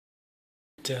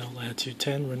Dell Latitude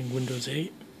 10 running Windows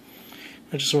 8.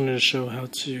 I just wanted to show how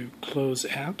to close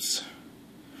apps.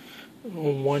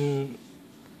 One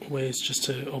way is just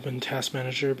to open Task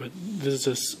Manager, but there's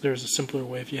a simpler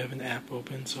way if you have an app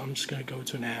open. So I'm just going to go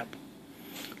to an app.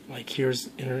 Like here's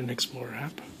Internet Explorer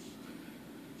app,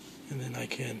 and then I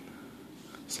can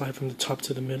slide from the top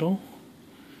to the middle.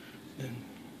 Then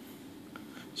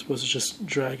I'm supposed to just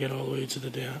drag it all the way to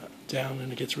the down,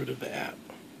 and it gets rid of the app.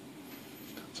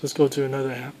 So let's go to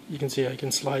another app. You can see I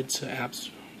can slide to apps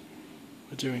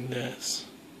by doing this.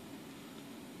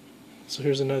 So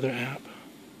here's another app.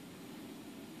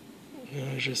 And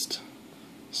I just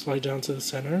slide down to the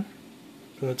center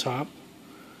from the top,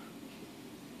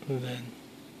 and then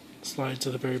slide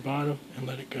to the very bottom and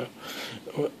let it go.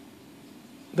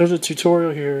 There's a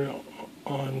tutorial here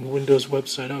on Windows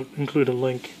website. I'll include a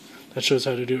link that shows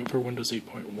how to do it for Windows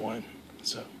 8.1.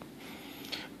 So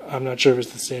I'm not sure if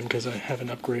it's the same because I haven't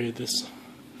upgraded this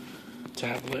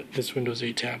tablet, this Windows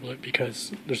 8 tablet,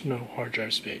 because there's no hard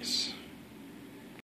drive space.